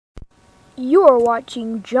You are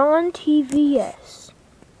watching John TVS.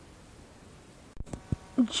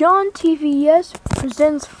 John TVS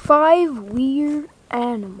presents 5 weird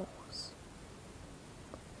animals.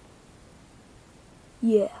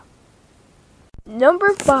 Yeah.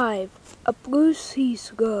 Number 5, a blue sea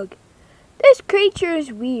slug. This creature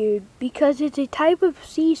is weird because it's a type of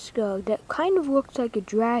sea slug that kind of looks like a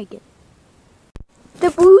dragon. The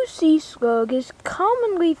blue sea slug is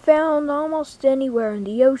commonly found almost anywhere in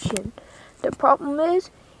the ocean. The problem is,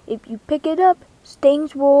 if you pick it up,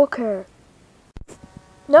 stings will occur.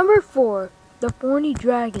 Number 4, the thorny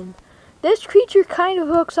dragon. This creature kind of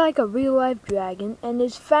looks like a real-life dragon and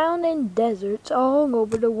is found in deserts all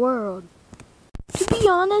over the world. To be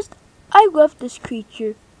honest, I love this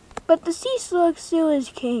creature, but the sea slug still is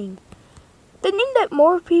king. The name that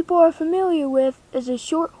more people are familiar with is a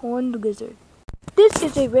short-horned lizard. This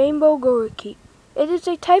is a rainbow lorikeet. It is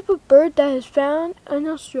a type of bird that is found in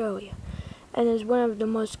Australia and is one of the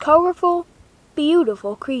most colorful,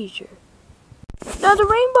 beautiful creatures. Now the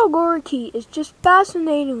rainbow lorikeet is just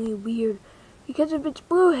fascinatingly weird because of its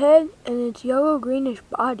blue head and its yellow-greenish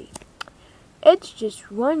body. It's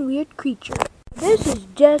just one weird creature. This is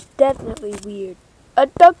just definitely weird. A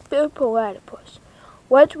duck-billed platypus.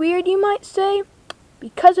 What's weird, you might say?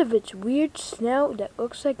 Because of its weird snout that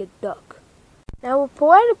looks like a duck. Now a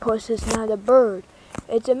platypus is not a bird.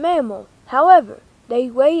 It's a mammal. However, they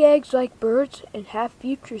lay eggs like birds and have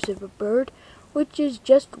features of a bird, which is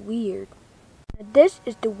just weird. Now, this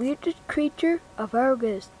is the weirdest creature of our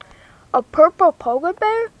list. A purple polar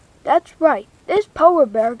bear? That's right. This polar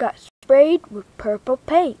bear got sprayed with purple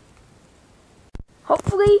paint.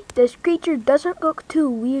 Hopefully, this creature doesn't look too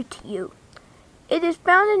weird to you. It is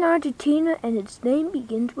found in Argentina and its name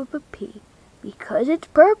begins with a P because it's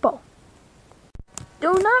purple.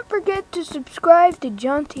 Do not forget to subscribe to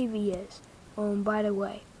John TVS. Oh, and by the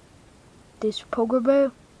way, this polar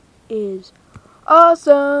bear is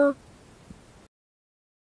awesome.